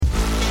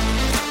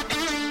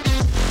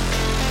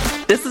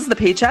This is the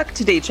Paycheck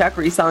to Daycheck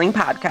Reselling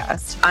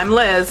Podcast. I'm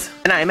Liz.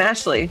 And I'm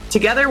Ashley.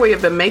 Together, we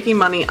have been making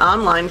money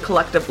online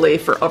collectively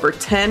for over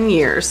 10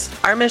 years.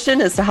 Our mission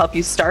is to help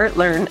you start,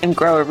 learn, and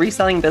grow a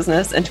reselling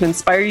business and to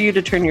inspire you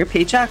to turn your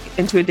paycheck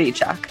into a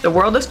daycheck. The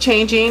world is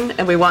changing,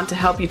 and we want to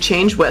help you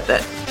change with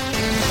it.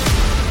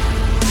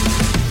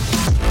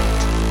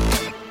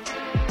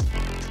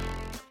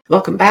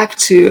 Welcome back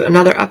to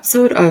another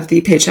episode of the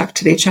Paycheck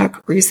to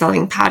Daycheck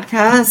Reselling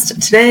Podcast.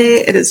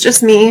 Today, it is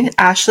just me,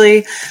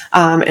 Ashley,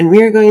 and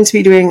we are going to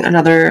be doing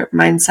another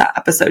mindset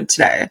episode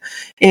today.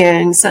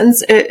 And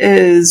since it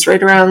is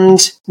right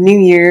around New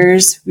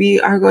Year's, we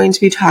are going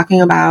to be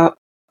talking about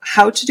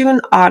how to do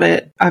an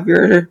audit of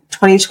your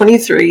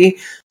 2023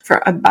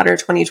 for a better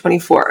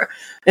 2024.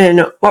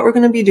 And what we're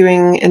going to be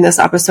doing in this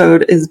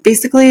episode is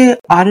basically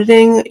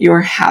auditing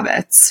your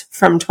habits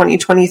from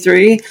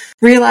 2023,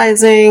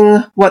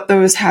 realizing what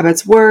those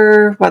habits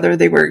were, whether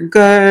they were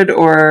good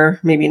or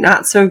maybe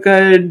not so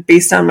good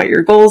based on what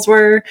your goals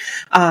were,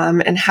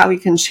 and how we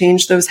can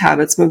change those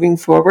habits moving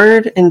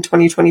forward in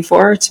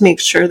 2024 to make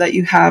sure that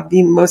you have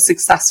the most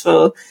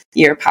successful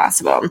year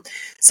possible.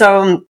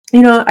 So,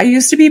 I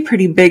used to be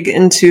pretty big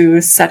into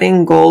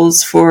setting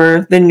goals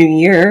for the new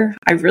year.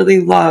 I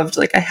really loved,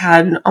 I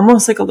had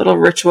almost like a little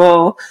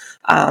ritual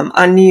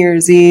on New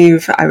Year's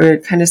Eve. I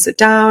would kind of sit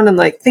down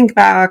and think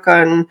back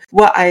on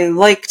what I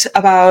liked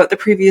about the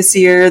previous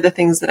year, the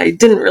things that I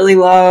didn't really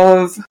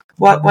love,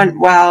 what went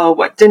well,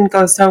 what didn't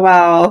go so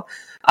well,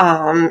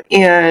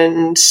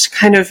 and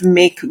kind of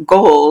make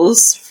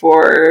goals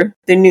for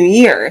the new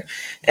year.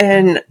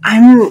 And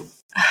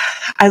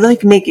I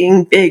like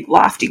making big,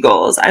 lofty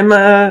goals. I'm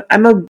a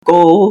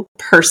goal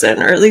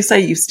person, or at least I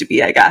used to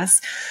be, I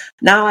guess.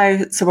 Now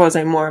I suppose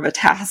I'm more of a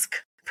task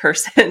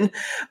person.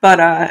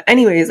 But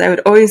anyways, I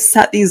would always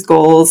set these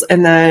goals.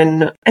 And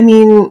then,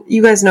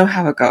 you guys know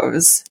how it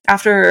goes.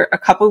 After a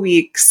couple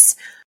weeks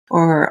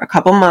or a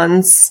couple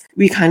months,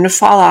 we kind of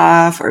fall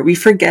off or we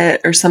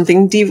forget or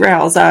something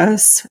derails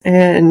us.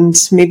 And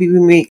maybe we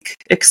make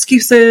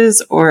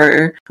excuses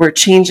or we're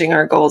changing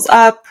our goals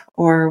up,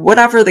 or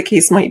whatever the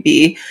case might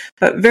be.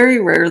 But very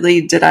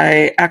rarely did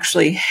I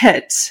actually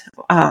hit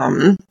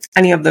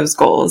any of those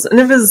goals. And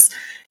it was,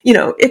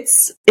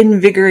 it's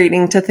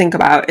invigorating to think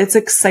about. It's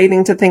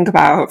exciting to think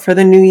about for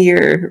the new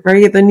year,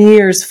 right? The new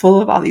year is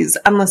full of all these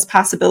endless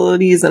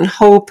possibilities and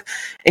hope,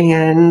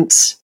 and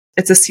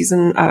it's a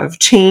season of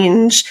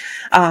change.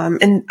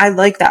 And I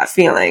like that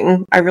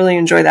feeling. I really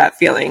enjoy that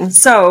feeling.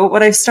 So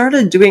what I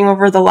started doing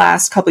over the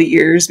last couple of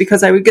years,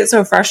 because I would get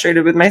so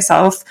frustrated with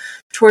myself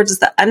towards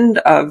the end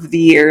of the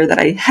year that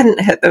I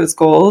hadn't hit those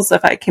goals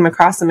if I came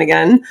across them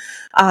again,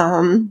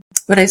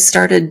 what I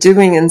started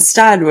doing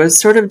instead was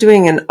sort of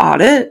doing an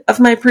audit of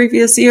my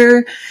previous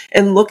year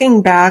and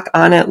looking back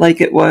on it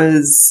like it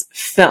was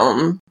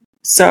film.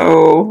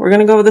 So we're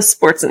going to go with a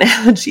sports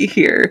analogy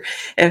here.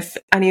 If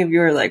any of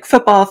you are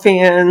football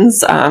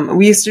fans,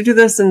 we used to do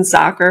this in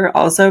soccer.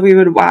 Also, we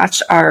would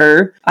watch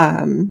our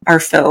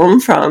film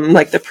from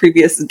the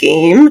previous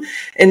game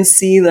and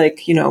see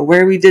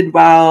where we did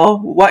well,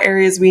 what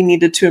areas we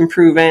needed to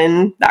improve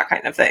in, that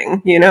kind of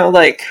thing,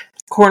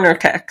 corner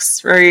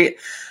kicks, right?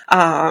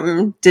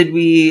 Did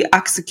we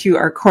execute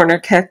our corner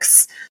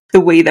kicks the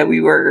way that we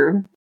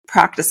were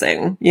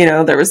practicing?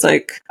 There was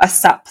a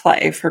set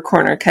play for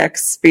corner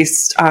kicks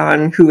based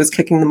on who was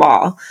kicking the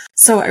ball.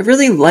 So I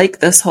really like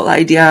this whole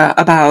idea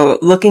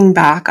about looking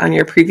back on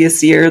your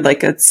previous year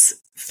like it's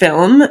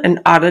film and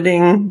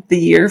auditing the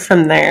year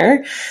from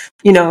there.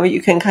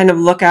 You can kind of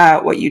look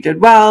at what you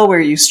did well,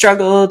 where you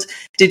struggled.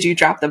 Did you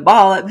drop the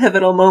ball at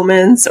pivotal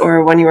moments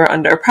or when you were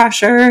under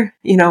pressure?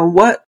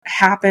 What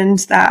happened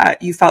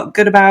that you felt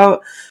good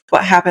about?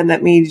 What happened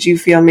that made you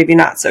feel maybe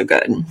not so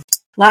good?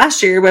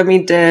 Last year, when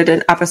we did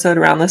an episode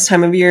around this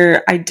time of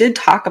year, I did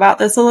talk about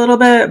this a little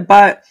bit,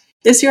 but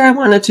this year I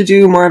wanted to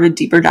do more of a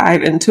deeper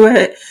dive into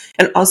it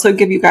and also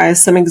give you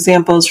guys some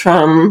examples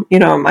from,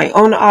 my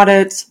own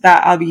audit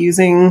that I'll be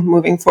using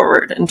moving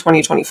forward in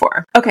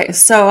 2024. Okay,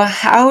 so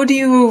how do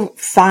you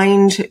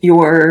find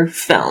your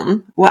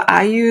film? What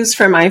I use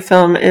for my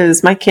film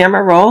is my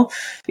camera roll,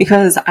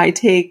 because I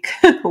take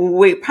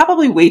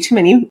probably way too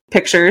many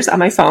pictures on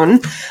my phone.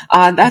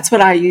 That's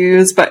what I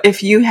use. But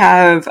if you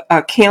have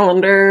a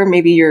calendar,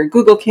 maybe your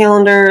Google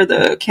Calendar,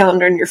 the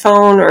calendar in your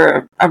phone,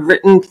 or a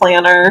written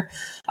planner,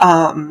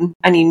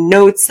 any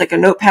notes, like a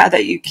notepad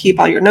that you keep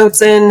all your notes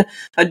in,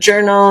 a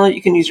journal,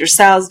 you can use your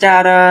sales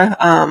data,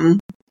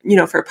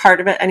 for part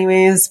of it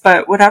anyways,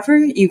 but whatever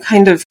you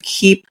kind of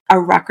keep a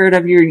record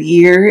of your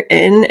year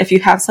in, if you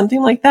have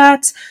something like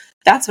that,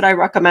 that's what I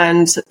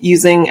recommend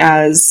using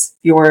as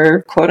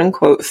your quote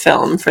unquote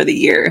film for the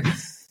year.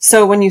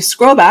 So when you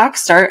scroll back,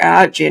 start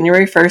at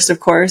January 1st, of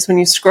course, when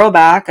you scroll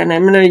back, and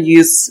I'm going to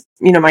use,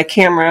 my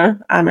camera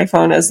on my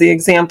phone as the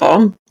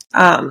example.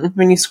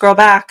 When you scroll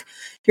back,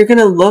 you're going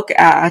to look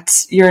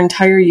at your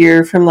entire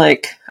year from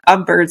a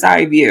bird's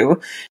eye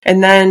view.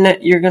 And then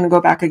you're going to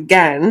go back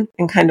again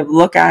and kind of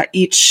look at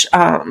each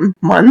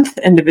month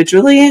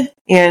individually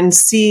and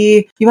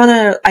see, you want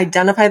to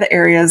identify the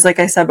areas, like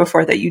I said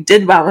before, that you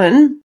did well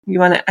in. You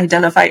want to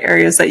identify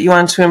areas that you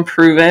want to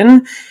improve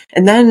in.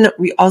 And then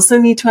we also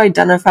need to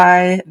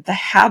identify the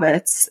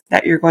habits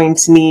that you're going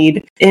to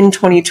need in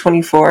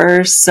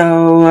 2024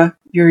 so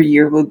your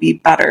year will be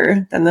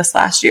better than this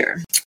last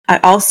year. I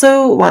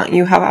also want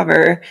you,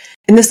 however,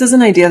 and this is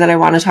an idea that I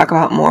want to talk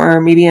about more,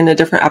 maybe in a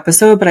different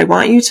episode, but I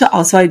want you to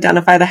also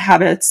identify the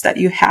habits that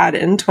you had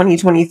in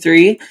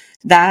 2023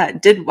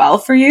 that did well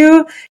for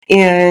you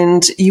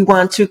and you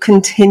want to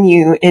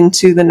continue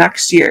into the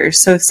next year.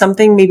 So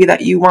something maybe that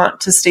you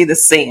want to stay the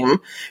same,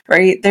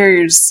 right?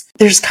 There's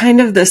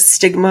kind of this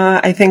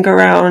stigma, I think,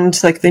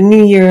 around like the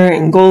new year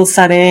and goal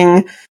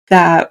setting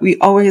that we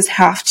always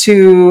have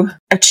to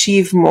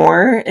achieve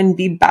more and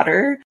be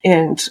better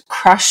and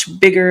crush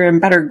bigger and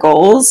better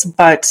goals.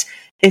 But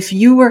if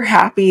you were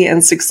happy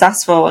and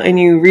successful and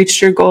you reached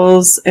your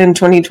goals in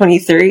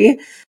 2023,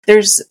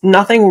 there's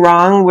nothing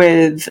wrong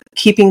with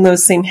keeping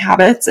those same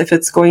habits if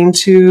it's going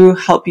to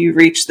help you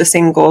reach the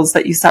same goals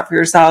that you set for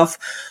yourself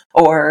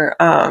or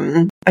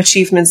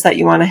achievements that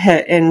you want to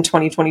hit in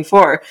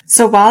 2024.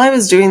 So while I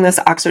was doing this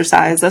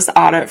exercise, this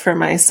audit for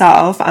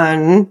myself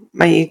on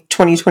my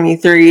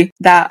 2023,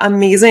 that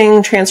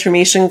amazing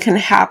transformation can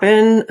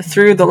happen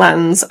through the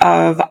lens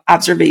of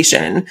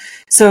observation.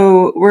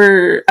 So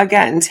we're,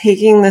 again,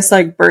 taking this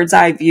like bird's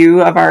eye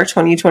view of our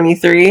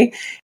 2023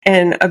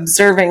 and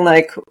observing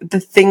like the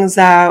things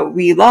that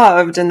we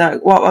loved and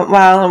that what went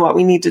well and what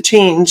we need to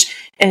change.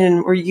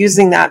 And we're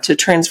using that to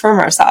transform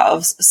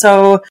ourselves.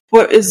 So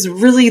what is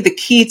really the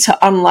key to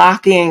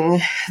unlocking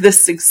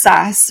this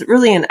success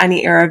really in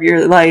any area of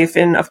your life?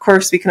 And of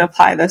course, we can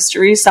apply this to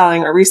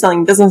reselling or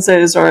reselling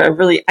businesses or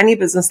really any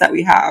business that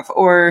we have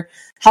or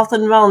health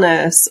and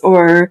wellness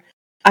or,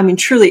 I mean,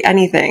 truly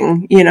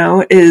anything,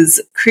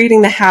 is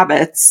creating the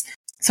habits.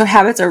 So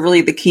habits are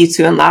really the key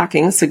to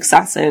unlocking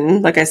success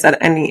in, like I said,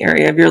 any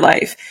area of your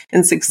life.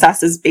 And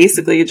success is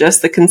basically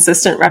just the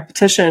consistent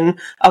repetition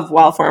of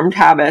well-formed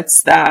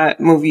habits that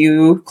move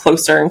you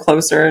closer and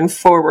closer and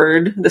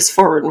forward, this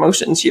forward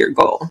motion to your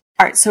goal.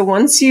 All right. So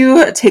once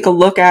you take a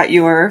look at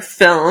your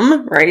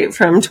film, right,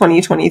 from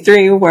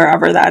 2023,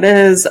 wherever that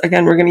is,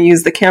 again, we're going to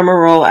use the camera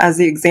roll as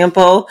the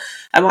example.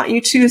 I want you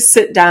to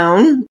sit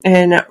down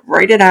and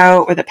write it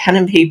out with a pen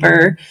and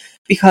paper,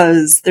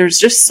 because there's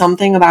just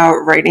something about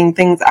writing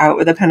things out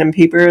with a pen and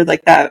paper,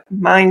 like that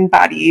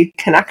mind-body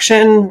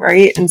connection,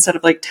 right? Instead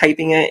of like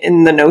typing it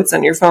in the notes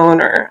on your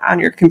phone or on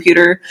your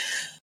computer.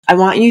 I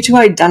want you to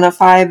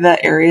identify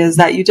the areas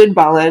that you did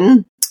well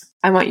in.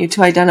 I want you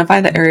to identify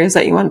the areas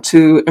that you want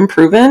to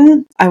improve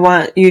in. I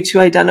want you to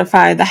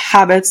identify the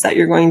habits that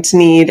you're going to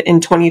need in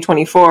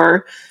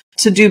 2024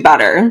 to do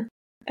better.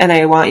 And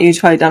I want you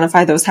to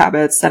identify those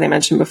habits that I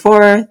mentioned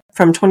before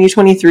from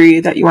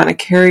 2023 that you want to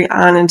carry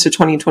on into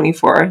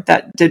 2024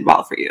 that did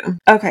well for you.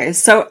 Okay,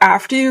 so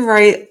after you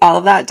write all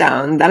of that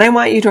down, then I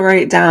want you to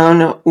write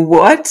down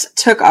what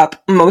took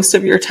up most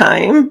of your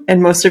time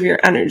and most of your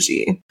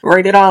energy.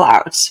 Write it all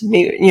out.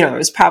 Maybe, it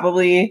was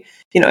probably,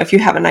 if you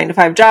have a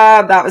 9-to-5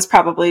 job, that was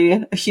probably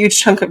a huge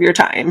chunk of your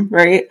time,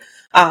 right?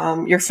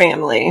 Your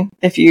family.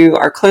 If you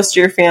are close to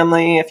your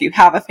family, if you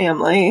have a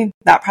family,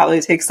 that probably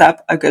takes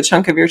up a good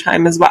chunk of your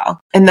time as well.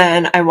 And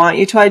then I want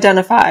you to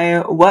identify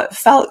what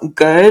felt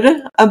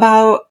good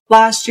about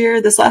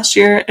this last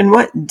year, and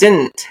what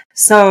didn't.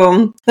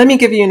 So let me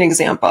give you an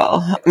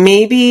example.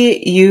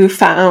 Maybe you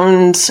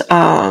found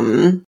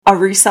a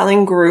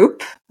reselling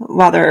group,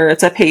 whether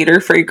it's a paid or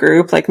free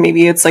group, like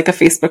maybe it's like a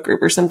Facebook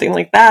group or something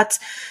like that.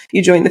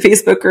 You joined the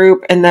Facebook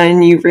group and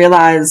then you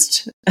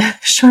realized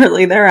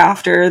shortly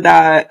thereafter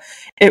that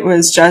it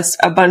was just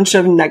a bunch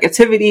of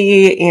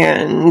negativity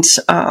and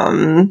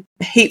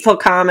hateful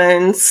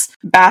comments,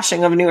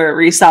 bashing of newer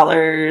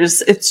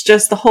resellers. It's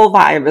just the whole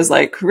vibe is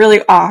like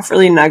really off,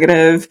 really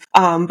negative.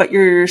 But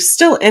you're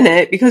still in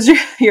it because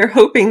you're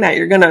hoping that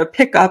you're going to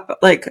pick up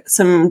like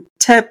some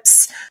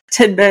tips,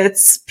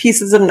 tidbits,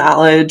 pieces of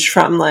knowledge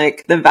from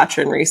like the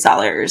veteran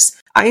resellers.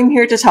 I am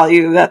here to tell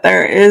you that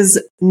there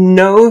is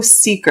no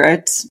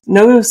secret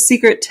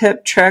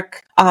tip,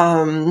 trick,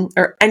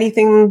 or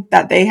anything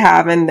that they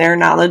have in their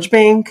knowledge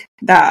bank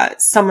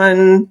that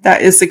someone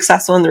that is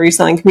successful in the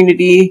reselling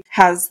community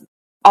has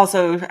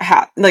also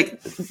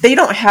like they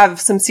don't have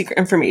some secret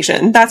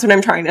information. That's what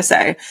I'm trying to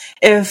say.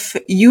 If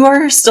you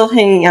are still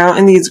hanging out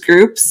in these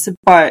groups,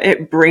 but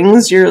it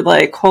brings your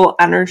like whole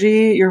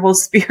energy, your whole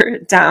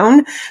spirit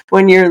down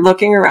when you're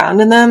looking around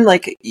in them,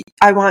 like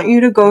I want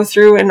you to go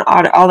through and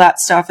audit all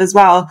that stuff as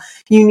well.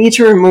 You need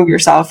to remove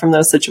yourself from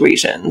those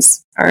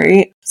situations. All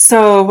right.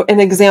 So an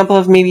example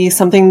of maybe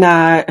something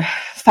that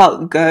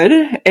felt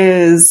good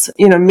is,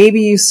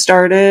 maybe you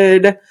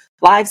started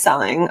live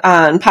selling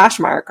on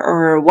Poshmark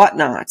or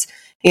whatnot.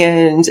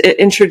 And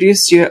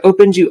it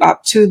opened you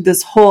up to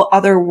this whole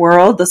other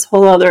world, this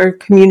whole other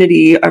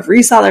community of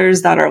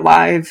resellers that are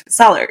live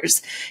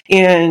sellers.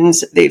 And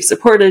they've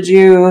supported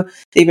you.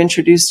 They've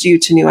introduced you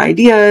to new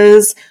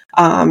ideas.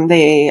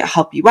 They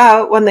help you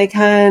out when they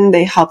can.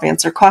 They help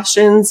answer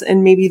questions.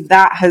 And maybe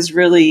that has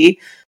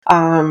really,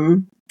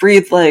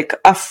 breathe like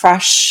a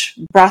fresh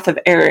breath of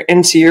air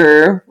into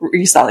your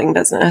reselling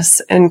business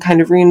and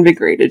kind of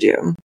reinvigorated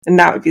you. And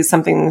that would be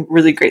something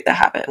really great that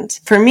happened.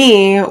 For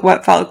me,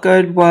 what felt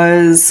good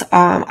was,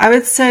 I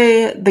would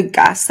say the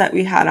guests that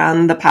we had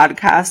on the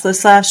podcast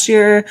this last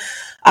year,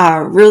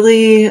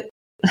 really,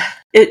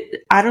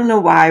 I don't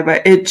know why,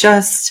 but it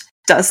just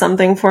does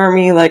something for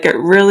me. Like it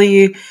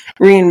really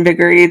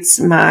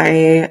reinvigorates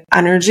my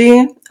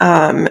energy.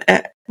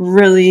 It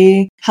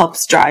really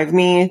helps drive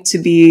me to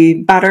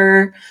be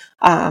better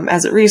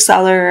as a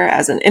reseller,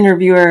 as an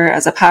interviewer,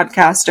 as a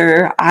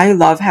podcaster. I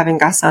love having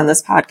guests on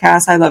this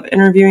podcast. I love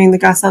interviewing the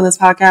guests on this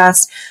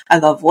podcast. I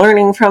love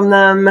learning from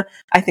them.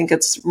 I think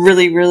it's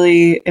really,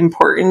 really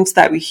important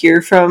that we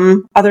hear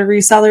from other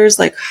resellers,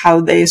 like how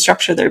they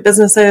structure their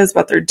businesses,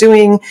 what they're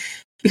doing,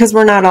 because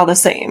we're not all the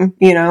same,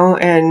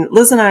 and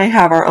Liz and I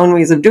have our own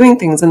ways of doing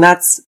things, and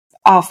that's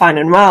all fine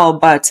and well.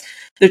 But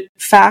the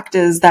fact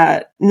is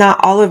that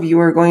not all of you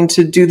are going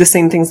to do the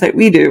same things that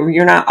we do.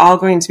 You're not all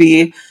going to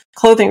be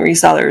clothing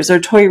resellers or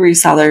toy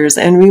resellers.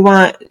 And we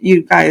want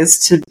you guys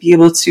to be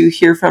able to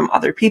hear from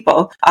other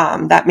people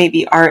that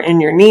maybe are in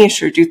your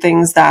niche or do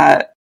things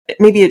that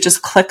maybe it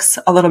just clicks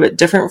a little bit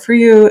different for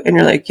you. And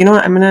you're like, you know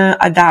what, I'm going to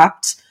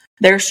adapt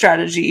their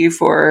strategy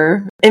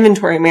for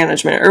inventory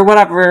management or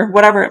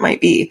whatever it might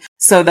be.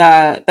 So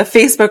the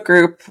Facebook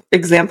group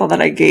example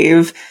that I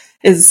gave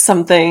is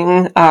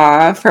something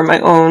for my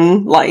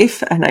own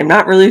life. And I'm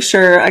not really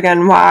sure,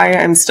 again, why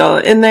I'm still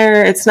in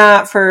there. It's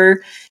not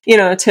for,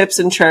 tips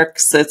and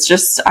tricks. It's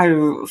just I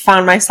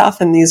found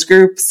myself in these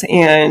groups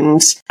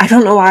and I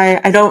don't know why.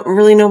 I don't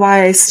really know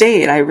why I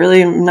stayed. I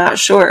really am not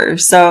sure.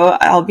 So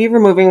I'll be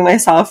removing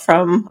myself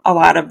from a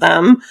lot of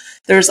them.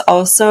 There's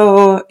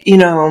also,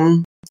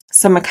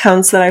 some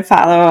accounts that I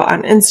follow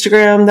on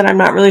Instagram that I'm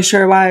not really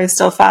sure why I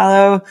still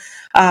follow.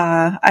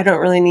 I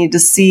don't really need to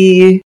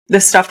see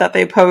the stuff that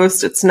they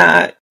post. It's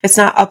not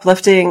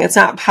uplifting. It's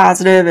not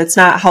positive. It's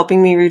not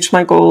helping me reach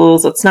my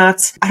goals.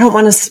 I don't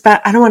want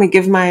to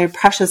give my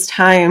precious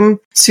time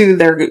to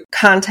their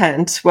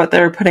content, what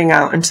they're putting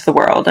out into the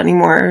world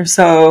anymore.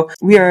 So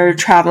we are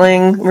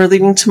traveling. We're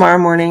leaving tomorrow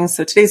morning.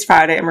 So today's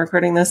Friday. I'm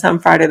recording this on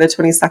Friday, the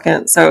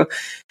 22nd. So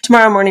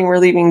tomorrow morning, we're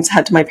leaving to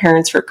head to my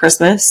parents for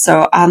Christmas.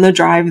 So on the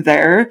drive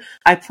there,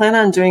 I plan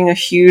on doing a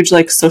huge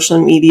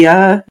social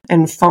media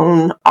and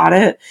phone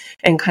audit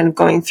and kind of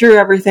going through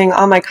everything,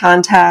 all my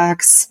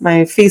contacts,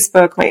 my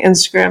Facebook, my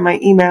Instagram, my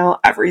email,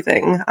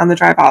 everything on the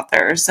drive out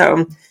there.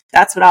 So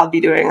that's what I'll be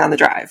doing on the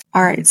drive.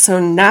 All right. So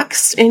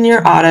next in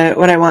your audit,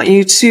 what I want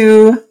you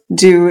to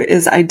do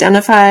is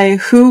identify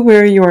who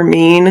were your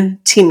main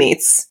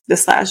teammates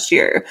this last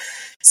year.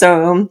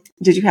 So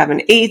did you have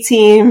an A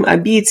team, a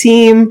B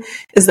team?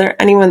 Is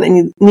there anyone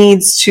that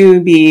needs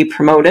to be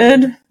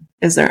promoted?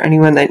 Is there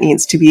anyone that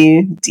needs to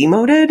be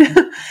demoted?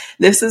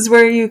 This is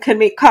where you can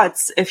make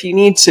cuts if you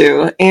need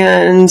to.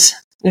 And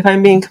if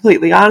I'm being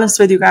completely honest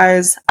with you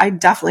guys, I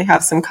definitely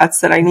have some cuts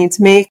that I need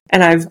to make.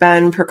 And I've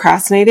been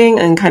procrastinating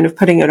and kind of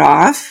putting it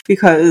off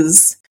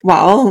because,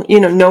 no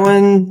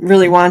one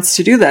really wants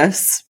to do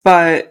this.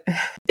 But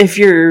if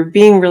you're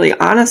being really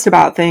honest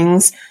about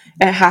things,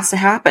 it has to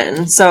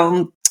happen.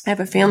 So I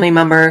have a family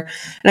member,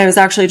 and I was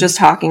actually just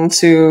talking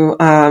to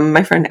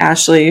my friend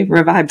Ashley,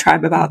 Revive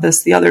Tribe, about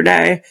this the other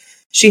day.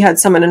 She had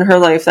someone in her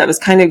life that was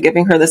kind of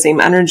giving her the same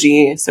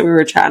energy. So we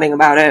were chatting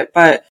about it,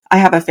 but I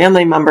have a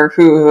family member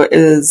who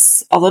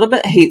is a little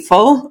bit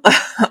hateful.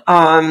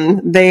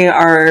 They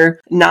are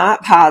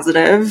not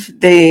positive.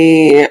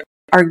 They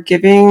are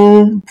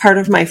giving part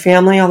of my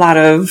family a lot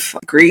of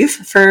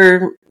grief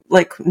for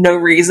no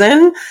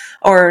reason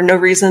or no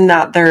reason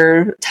that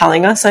they're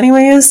telling us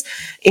anyways.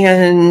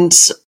 And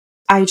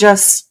I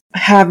just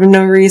have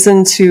no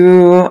reason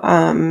to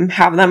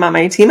have them on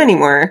my team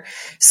anymore.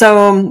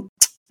 So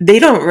they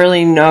don't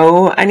really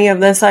know any of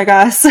this, I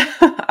guess,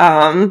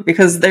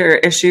 because their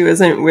issue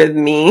isn't with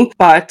me,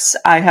 but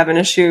I have an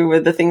issue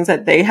with the things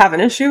that they have an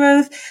issue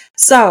with.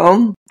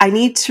 So I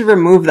need to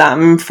remove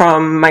them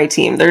from my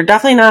team. They're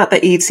definitely not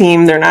the A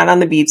team. They're not on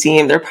the B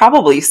team. They're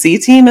probably C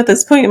team at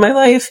this point in my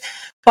life,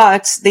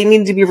 but they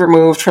need to be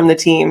removed from the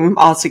team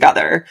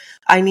altogether.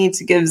 I need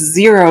to give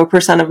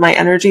 0% of my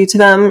energy to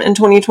them in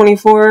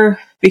 2024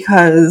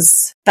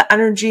 because the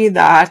energy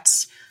that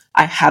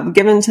I have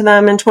given to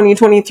them in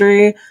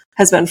 2023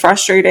 has been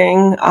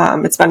frustrating.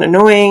 It's been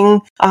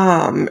annoying.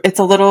 It's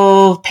a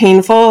little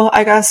painful,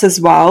 I guess, as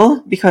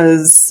well,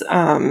 because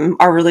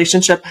our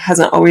relationship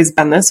hasn't always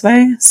been this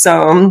way.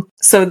 So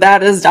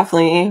that is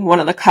definitely one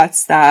of the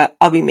cuts that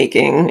I'll be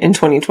making in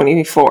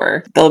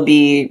 2024. They'll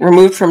be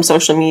removed from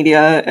social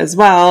media as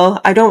well.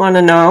 I don't want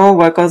to know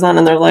what goes on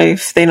in their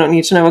life. They don't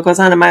need to know what goes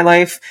on in my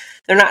life.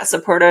 They're not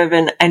supportive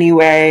in any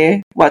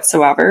way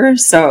whatsoever.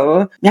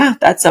 So yeah,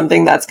 that's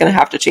something that's going to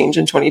have to change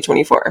in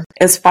 2024.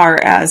 As far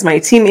as my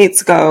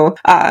teammates go,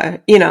 I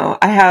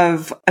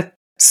have a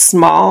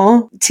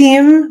small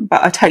team,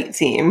 but a tight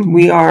team.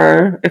 We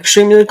are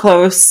extremely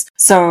close.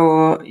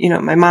 So,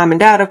 my mom and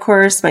dad, of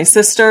course, my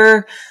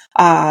sister,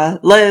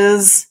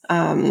 Liz,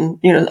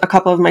 a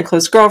couple of my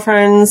close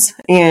girlfriends,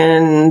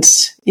 and,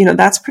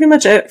 that's pretty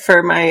much it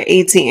for my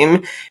A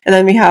team. And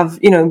then we have,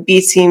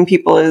 B team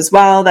people as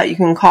well that you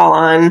can call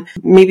on.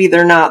 Maybe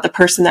they're not the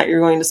person that you're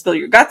going to spill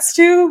your guts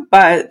to,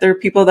 but they're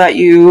people that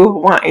you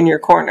want in your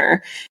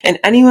corner. And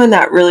anyone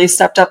that really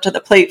stepped up to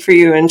the plate for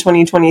you in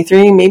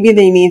 2023, maybe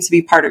they need to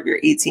be part of your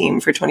A team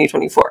for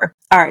 2024.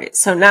 All right.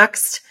 So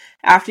next,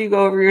 after you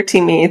go over your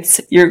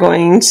teammates, you're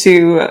going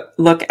to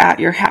look at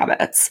your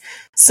habits.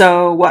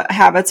 So what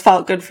habits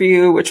felt good for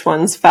you? Which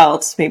ones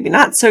felt maybe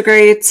not so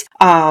great?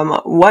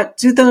 What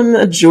do the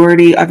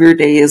majority of your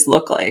days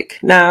look like?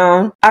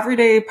 Now, every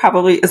day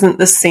probably isn't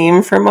the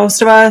same for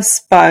most of us,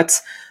 but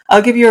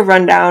I'll give you a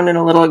rundown and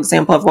a little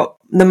example of what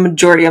the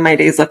majority of my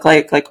days look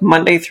like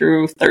Monday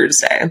through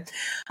Thursday.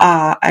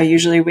 I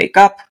usually wake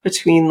up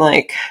between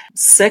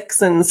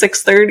 6 and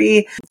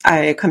 6:30.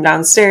 I come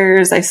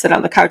downstairs. I sit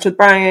on the couch with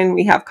Brian.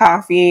 We have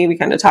coffee. We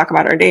kind of talk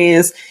about our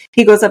days.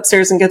 He goes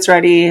upstairs and gets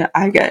ready.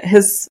 I get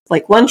his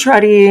lunch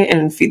ready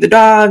and feed the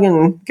dog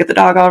and get the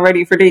dog all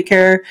ready for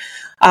daycare.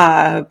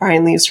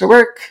 Brian leaves for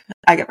work.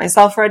 I get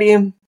myself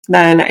ready.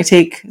 Then I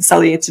take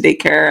Sully to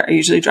daycare. I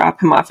usually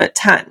drop him off at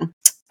 10.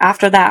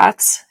 After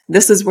that,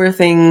 this is where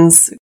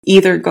things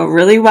either go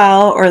really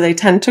well or they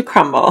tend to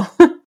crumble.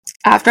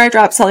 After I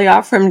drop Sully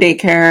off from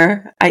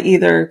daycare, I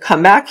either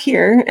come back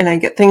here and I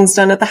get things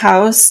done at the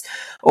house,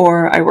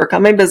 or I work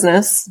on my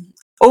business.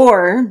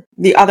 Or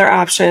the other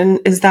option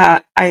is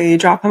that I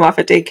drop him off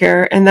at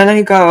daycare and then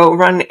I go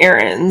run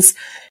errands.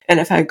 And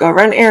if I go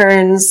run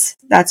errands,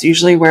 that's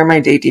usually where my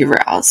day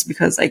derails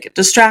because I get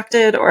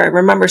distracted or I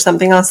remember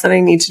something else that I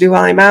need to do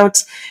while I'm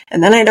out.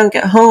 And then I don't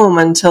get home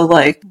until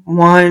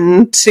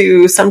 1,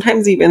 2,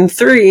 sometimes even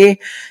 3.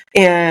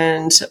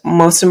 And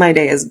most of my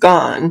day is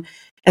gone.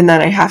 And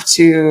then I have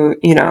to,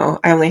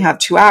 I only have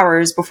 2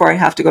 hours before I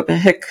have to go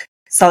pick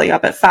Sully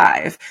up at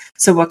 5.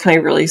 So what can I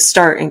really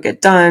start and get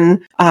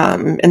done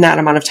in that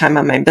amount of time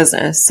on my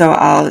business? So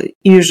I'll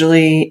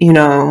usually,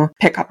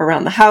 pick up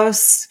around the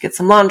house, get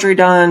some laundry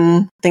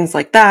done, things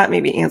like that,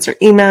 maybe answer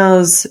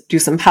emails, do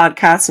some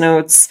podcast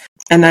notes,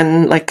 and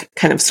then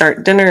kind of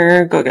start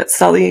dinner, go get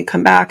Sully,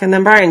 come back, and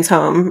then Brian's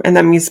home. And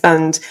then we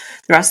spend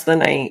the rest of the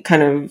night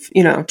kind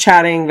of,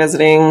 chatting,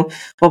 visiting.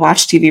 We'll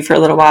watch TV for a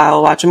little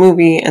while, watch a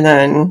movie, and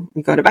then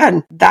we go to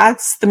bed.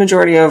 That's the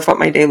majority of what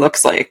my day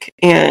looks like.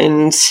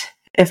 And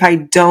if I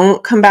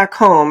don't come back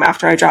home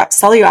after I drop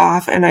Sully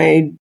off and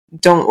I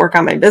don't work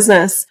on my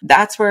business,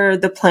 that's where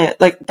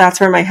that's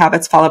where my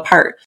habits fall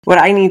apart. What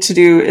I need to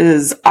do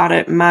is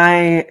audit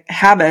my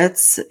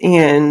habits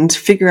and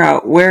figure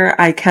out where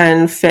I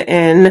can fit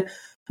in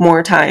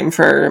more time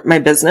for my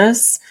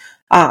business.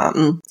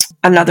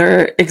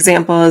 Another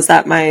example is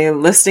that my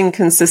listing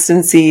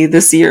consistency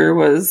this year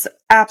was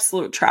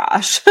absolute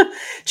trash.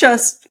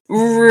 Just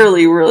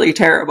really, really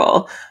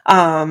terrible.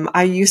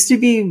 I used to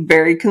be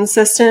very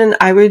consistent.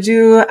 I would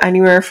do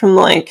anywhere from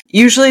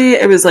usually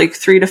it was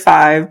 3 to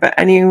 5, but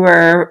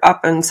anywhere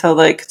up until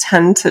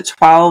 10 to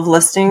 12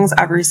 listings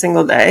every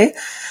single day.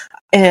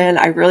 And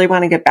I really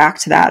want to get back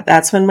to that.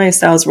 That's when my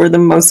sales were the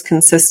most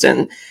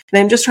consistent.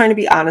 And I'm just trying to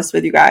be honest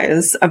with you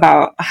guys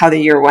about how the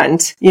year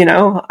went,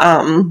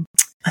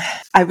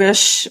 I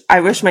wish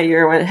my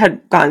year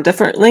had gone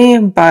differently,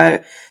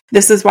 but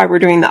this is why we're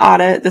doing the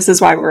audit. This is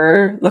why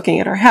we're looking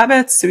at our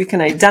habits so we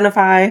can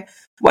identify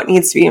what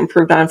needs to be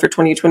improved on for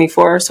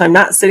 2024. So I'm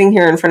not sitting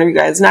here in front of you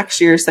guys next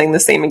year saying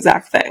the same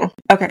exact thing.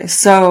 Okay,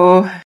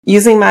 so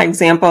using my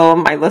example,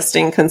 my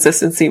listing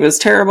consistency was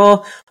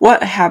terrible.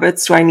 What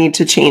habits do I need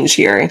to change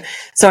here?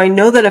 So I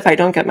know that if I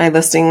don't get my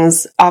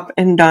listings up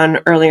and done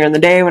earlier in the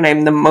day when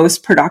I'm the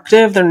most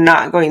productive, they're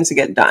not going to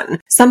get done.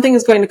 Something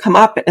is going to come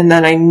up and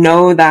then I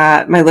know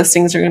that my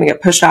listings are going to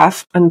get pushed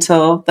off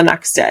until the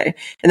next day.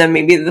 And then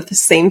maybe the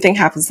same thing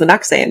happens the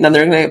next day and then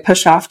they're going to get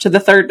pushed off to the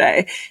third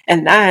day.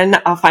 And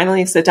then I'll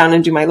finally sit down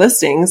and do my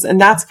listings. And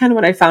that's kind of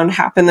what I found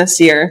happened this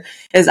year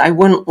is I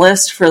wouldn't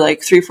list for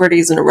 3-4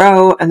 days in a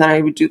row. And then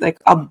I would do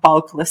a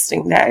bulk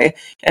listing day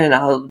and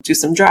I'll do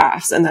some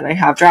drafts and then I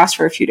have drafts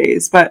for a few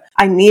days, but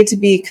I need to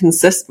be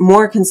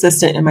more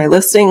consistent in my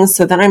listings.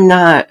 So then I'm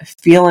not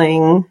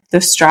feeling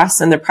the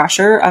stress and the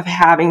pressure of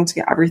having to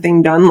get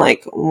everything done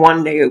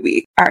 1 day a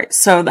week. All right.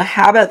 So the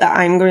habit that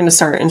I'm going to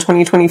start in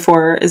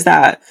 2024 is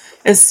that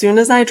as soon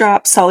as I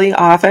drop Sully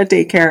off at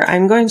daycare,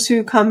 I'm going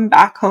to come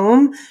back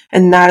home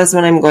and that is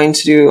when I'm going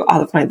to do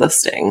all of my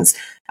listings.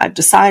 I've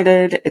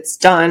decided it's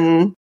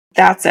done.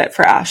 That's it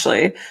for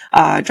Ashley.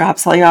 Drop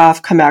Sully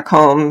off, come back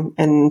home,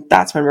 and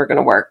that's when we're going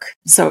to work.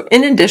 So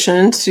in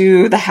addition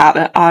to the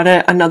habit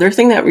audit, another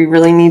thing that we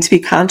really need to be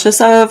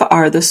conscious of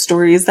are the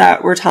stories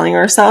that we're telling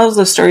ourselves,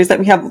 the stories that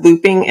we have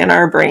looping in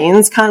our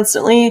brains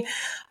constantly.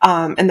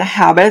 And the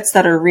habits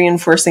that are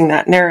reinforcing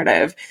that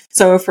narrative.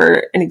 So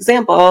for an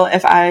example,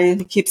 if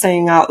I keep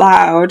saying out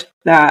loud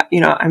that,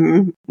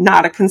 I'm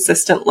not a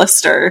consistent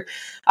lister,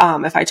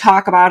 if I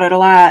talk about it a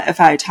lot, if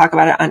I talk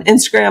about it on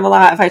Instagram a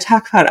lot, if I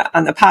talk about it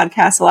on the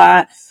podcast a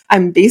lot,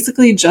 I'm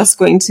basically just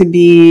going to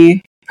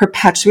be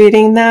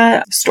perpetuating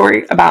that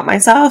story about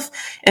myself,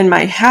 and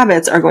my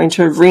habits are going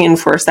to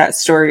reinforce that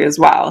story as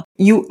well.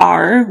 You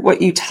are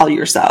what you tell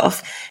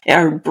yourself.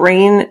 Our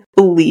brain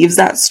believes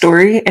that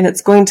story, and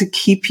it's going to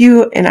keep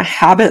you in a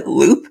habit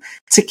loop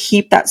to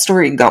keep that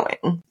story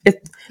going.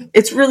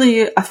 It's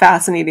really a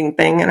fascinating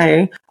thing. And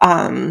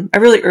I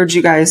really urge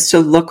you guys to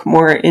look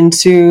more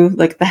into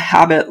like the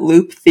habit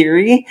loop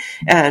theory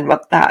and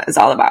what that is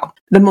all about.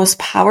 The most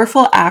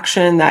powerful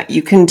action that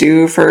you can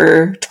do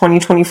for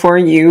 2024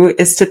 you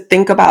is to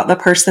think about the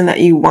person that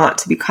you want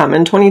to become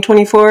in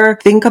 2024.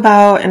 Think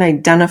about and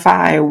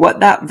identify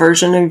what that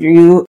version of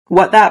you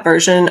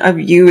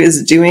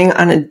is doing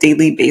on a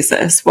daily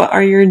basis. What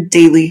are your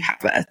daily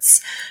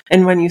habits?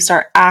 And when you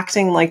start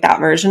acting like that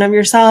version of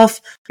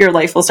yourself, your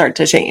life will start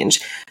to change.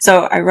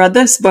 So I read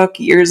this book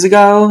years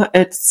ago.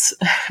 It's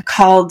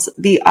called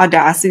The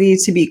Audacity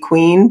to Be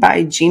Queen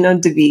by Gina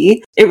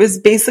DeVee. It was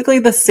basically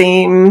the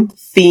same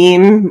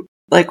theme,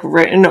 like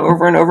written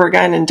over and over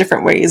again in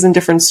different ways and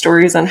different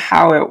stories on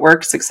how it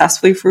works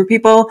successfully for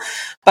people.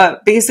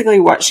 But basically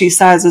what she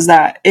says is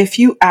that if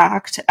you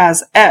act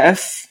as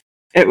if,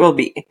 it will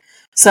be.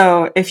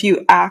 So if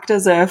you act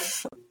as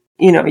if,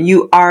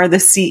 you are the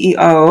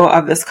CEO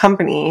of this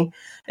company,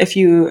 if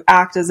you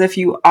act as if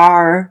you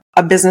are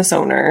a business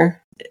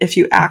owner, if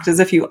you act as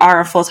if you are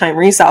a full-time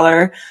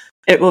reseller,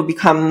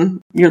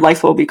 your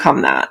life will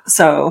become that.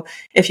 So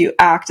if you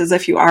act as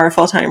if you are a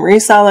full-time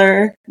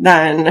reseller,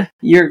 then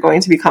you're going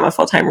to become a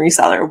full-time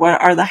reseller.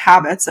 What are the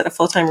habits that a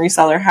full-time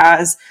reseller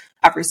has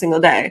every single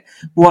day?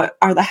 What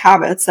are the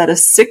habits that a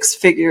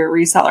six-figure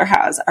reseller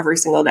has every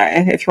single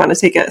day? If you want to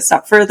take it a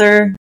step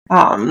further,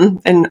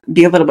 and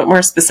be a little bit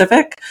more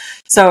specific.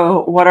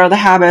 So what are the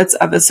habits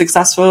of a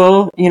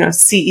successful,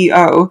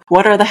 CEO?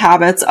 What are the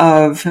habits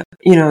of,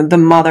 the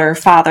mother,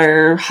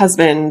 father,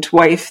 husband,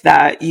 wife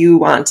that you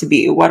want to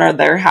be? What are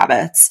their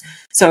habits?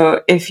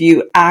 So if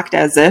you act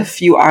as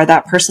if you are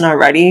that person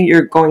already,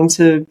 you're going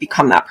to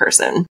become that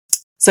person.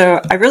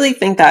 So I really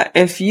think that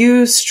if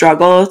you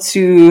struggle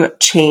to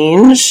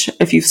change,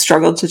 if you've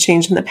struggled to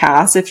change in the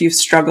past, if you've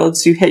struggled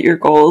to hit your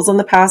goals in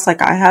the past,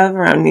 like I have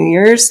around New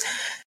Year's,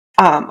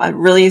 a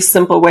really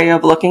simple way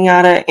of looking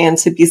at it and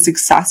to be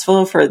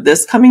successful for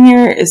this coming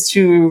year is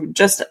to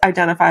just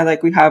identify,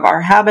 like, we have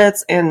our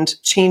habits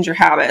and change your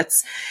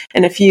habits.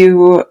 And if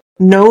you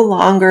no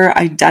longer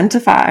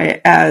identify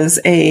as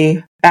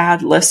a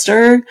bad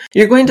lister,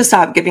 you're going to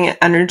stop giving it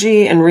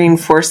energy and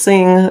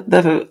reinforcing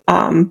the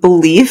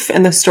belief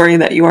in the story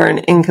that you are an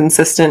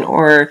inconsistent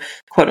or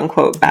quote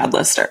unquote bad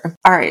lister.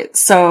 All right.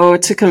 So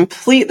to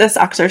complete this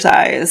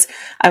exercise,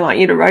 I want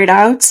you to write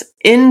out,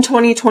 in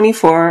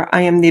 2024,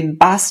 I am the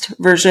best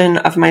version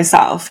of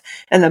myself.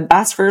 And the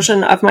best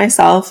version of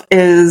myself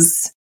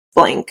is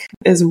blank,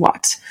 is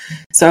what?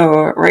 So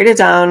write it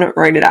down,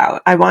 write it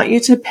out. I want you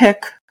to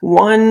pick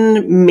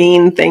one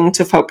main thing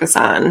to focus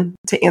on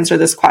to answer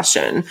this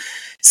question.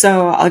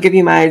 So I'll give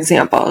you my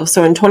example.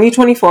 So in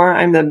 2024,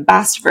 I'm the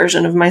best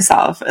version of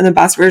myself, and the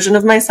best version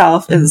of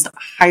myself is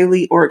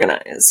highly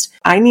organized.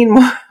 I need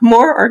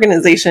more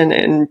organization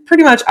in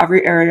pretty much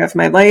every area of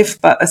my life,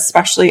 but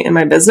especially in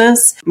my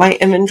business. My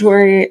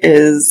inventory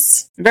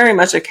is very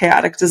much a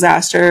chaotic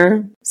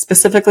disaster.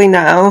 Specifically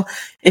now,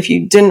 if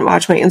you didn't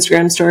watch my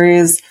Instagram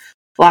stories,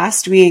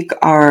 last week,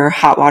 our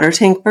hot water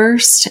tank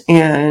burst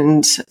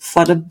and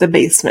flooded the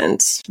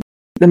basement,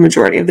 the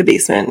majority of the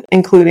basement,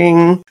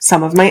 including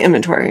some of my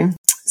inventory.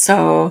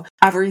 So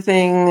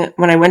everything,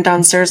 when I went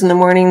downstairs in the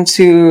morning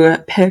to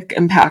pick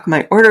and pack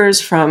my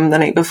orders from the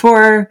night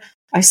before,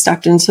 I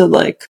stepped into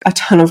like a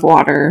ton of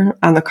water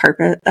on the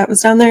carpet that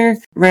was down there,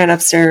 ran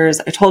upstairs.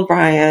 I told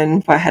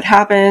Brian what had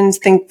happened.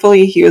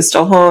 Thankfully, he was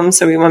still home.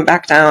 So we went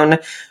back down.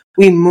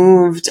 We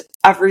moved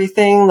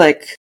everything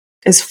like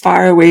as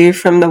far away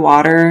from the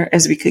water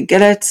as we could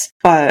get it.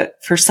 But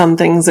for some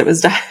things, it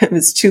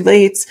was too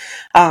late.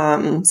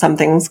 Some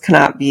things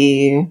cannot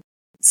be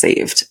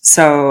saved.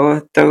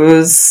 So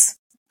those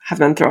have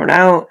been thrown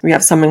out. We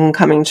have someone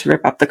coming to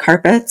rip up the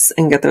carpets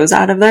and get those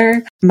out of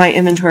there. My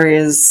inventory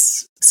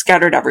is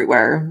scattered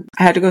everywhere.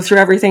 I had to go through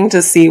everything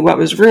to see what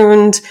was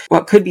ruined,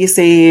 what could be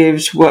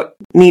saved, what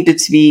needed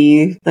to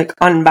be like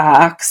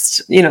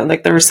unboxed.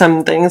 Like there were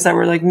some things that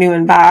were like new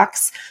in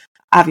box.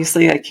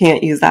 Obviously, I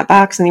can't use that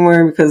box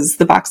anymore because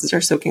the boxes are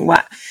soaking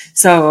wet.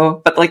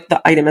 So, but like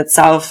the item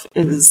itself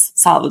is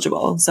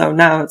salvageable. So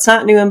now it's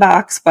not new in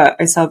box, but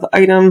I sell the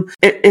item.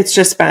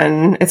 It's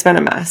been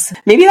a mess.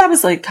 Maybe that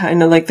was like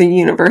kind of like the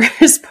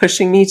universe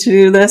pushing me to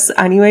do this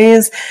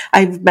anyways.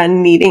 I've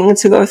been needing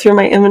to go through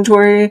my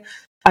inventory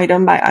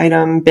item by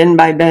item, bin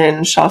by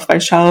bin, shelf by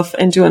shelf,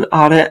 and do an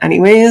audit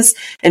anyways.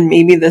 And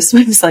maybe this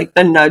was like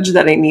the nudge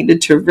that I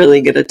needed to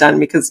really get it done,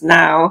 because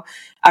now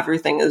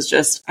everything is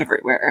just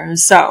everywhere.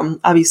 So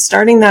I'll be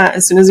starting that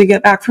as soon as we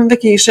get back from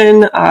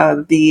vacation,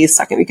 the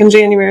second week in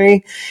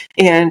January,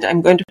 and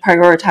I'm going to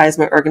prioritize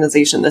my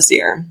organization this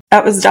year.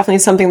 That was definitely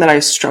something that I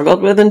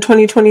struggled with in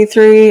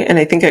 2023, and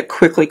I think it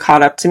quickly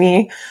caught up to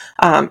me.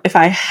 If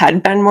I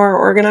had been more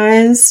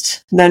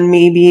organized, then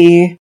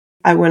maybe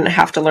I wouldn't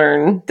have to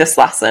learn this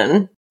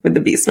lesson with the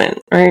basement,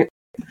 right?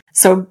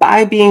 So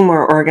by being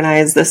more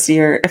organized this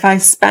year, if I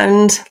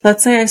spend,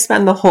 let's say I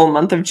spend the whole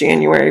month of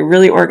January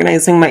really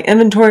organizing my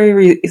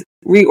inventory,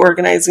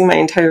 reorganizing my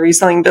entire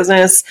reselling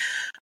business,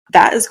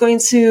 that is going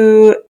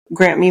to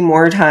grant me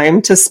more time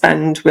to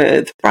spend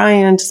with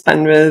Brian, to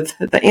spend with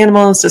the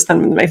animals, to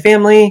spend with my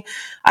family.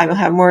 I will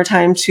have more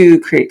time to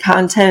create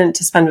content,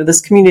 to spend with this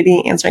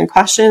community, answering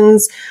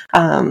questions.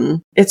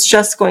 It's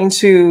just going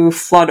to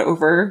flood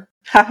over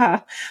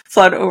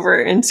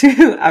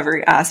into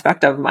every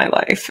aspect of my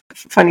life.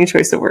 Funny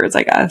choice of words,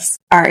 I guess.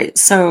 All right.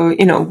 So,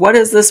 what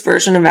is this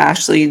version of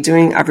Ashley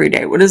doing every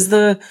day? What is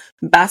the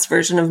best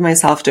version of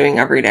myself doing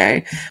every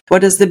day?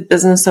 What is the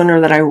business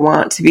owner that I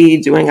want to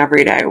be doing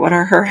every day? What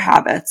are her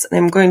habits? And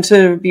I'm going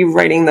to be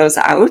writing those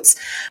out.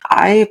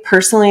 I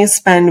personally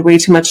spend way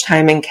too much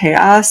time in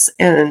chaos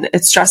and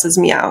it stresses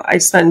me out. I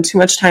spend too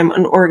much time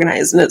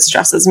unorganized and it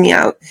stresses me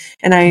out.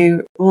 And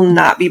I will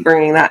not be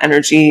bringing that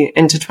energy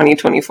into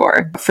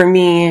 2024. For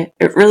me,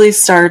 it really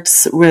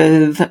starts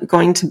with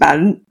going to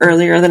bed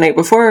earlier the night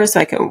before so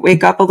I can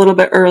wake up a little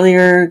bit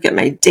earlier, get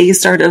my day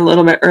started a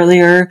little bit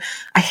earlier.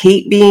 I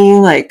hate being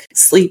like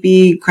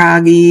sleepy,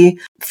 groggy,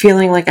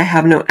 feeling like I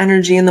have no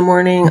energy in the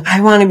morning.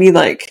 I want to be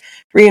like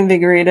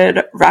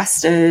reinvigorated,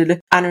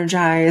 rested,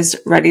 energized,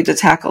 ready to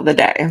tackle the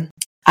day.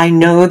 I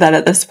know that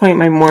at this point,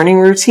 my morning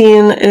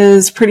routine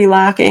is pretty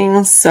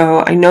lacking.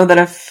 So I know that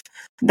if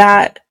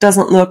that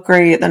doesn't look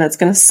great, then it's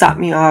going to set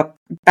me up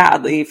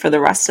badly for the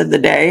rest of the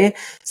day.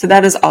 So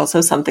that is also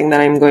something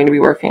that I'm going to be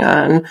working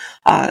on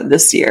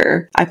this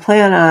year. I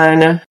plan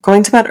on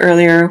going to bed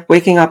earlier,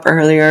 waking up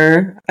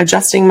earlier,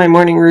 adjusting my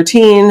morning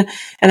routine,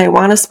 and I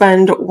want to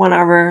spend 1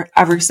 hour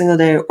every single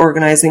day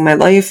organizing my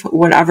life,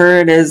 whatever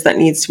it is that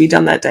needs to be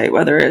done that day,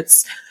 whether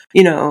it's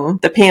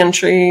the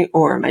pantry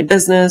or my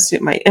business,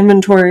 my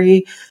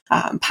inventory,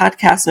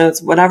 podcast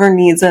notes, whatever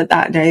needs it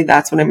that day,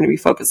 that's what I'm going to be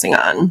focusing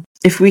on.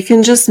 If we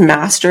can just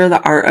master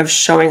the art of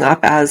showing up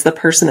as the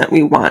person that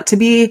we want to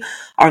be,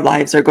 our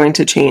lives are going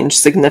to change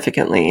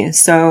significantly.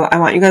 So I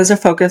want you guys to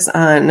focus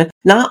on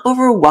not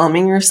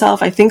overwhelming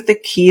yourself. I think the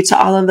key to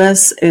all of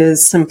this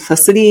is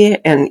simplicity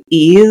and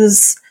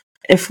ease.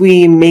 If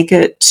we make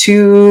it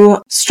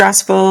too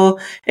stressful,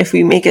 if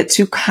we make it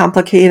too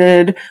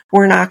complicated,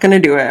 we're not going to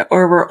do it,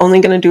 or we're only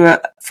going to do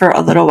it for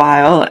a little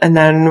while and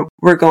then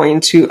we're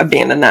going to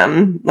abandon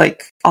them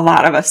like a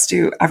lot of us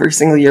do every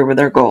single year with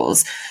our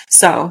goals.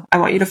 So I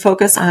want you to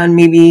focus on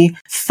maybe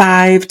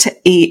 5 to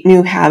 8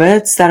 new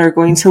habits that are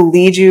going to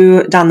lead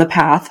you down the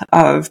path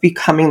of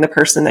becoming the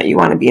person that you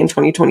want to be in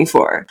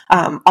 2024.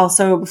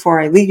 Also, before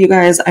I leave you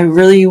guys, I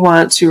really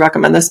want to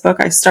recommend this book.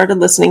 I started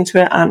listening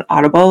to it on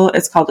Audible.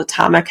 It's called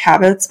Atomic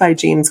Habits by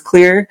James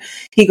Clear.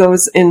 He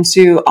goes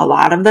into a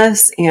lot of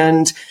this.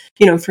 And,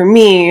 for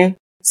me,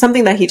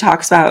 something that he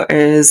talks about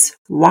is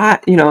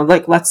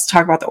let's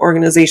talk about the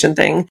organization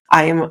thing.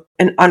 I am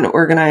an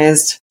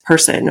unorganized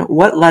person.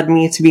 What led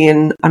me to be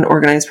an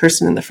unorganized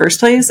person in the first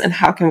place? And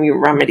how can we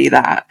remedy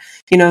that?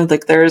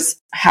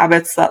 There's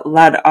habits that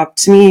led up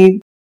to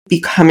me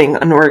becoming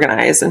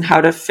unorganized and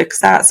how to fix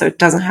that so it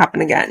doesn't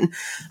happen again.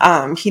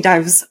 He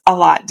dives a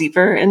lot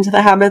deeper into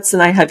the habits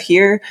than I have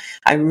here.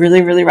 I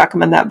really, really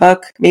recommend that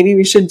book. Maybe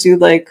we should do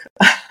like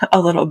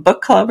a little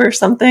book club or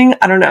something.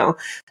 I don't know,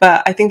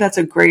 but I think that's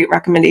a great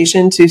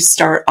recommendation to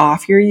start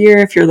off your year.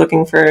 If you're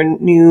looking for a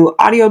new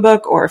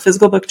audiobook or a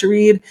physical book to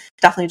read,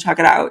 definitely check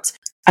it out.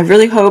 I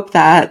really hope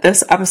that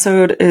this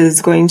episode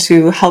is going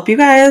to help you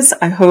guys.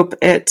 I hope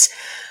it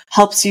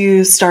helps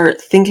you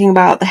start thinking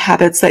about the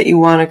habits that you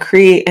want to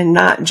create and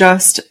not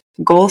just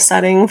goal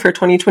setting for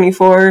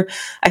 2024.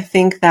 I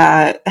think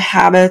that the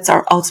habits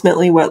are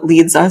ultimately what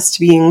leads us to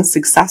being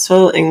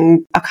successful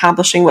in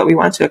accomplishing what we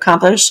want to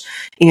accomplish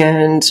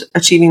and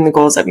achieving the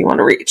goals that we want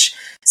to reach.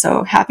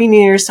 So happy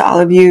New Year's to all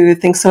of you.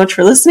 Thanks so much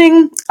for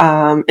listening.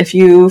 If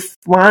you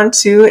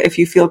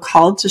feel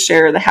called to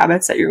share the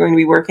habits that you're going to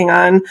be working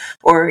on,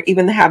 or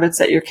even the habits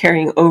that you're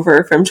carrying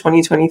over from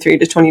 2023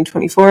 to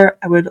 2024,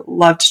 I would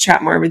love to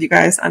chat more with you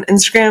guys on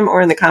Instagram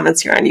or in the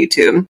comments here on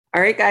YouTube.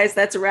 All right, guys,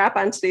 that's a wrap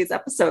on today's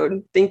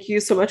episode. Thank you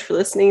so much for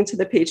listening to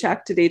the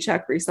Paycheck to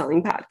Daycheck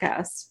Reselling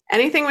Podcast.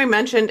 Anything we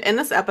mentioned in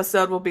this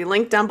episode will be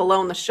linked down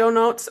below in the show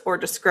notes or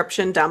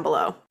description down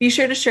below. Be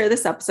sure to share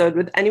this episode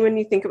with anyone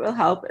you think it will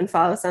help and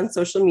follow us on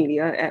social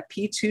media at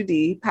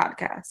P2D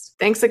Podcast.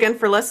 Thanks again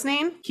for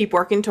listening. Keep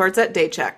working towards that day check.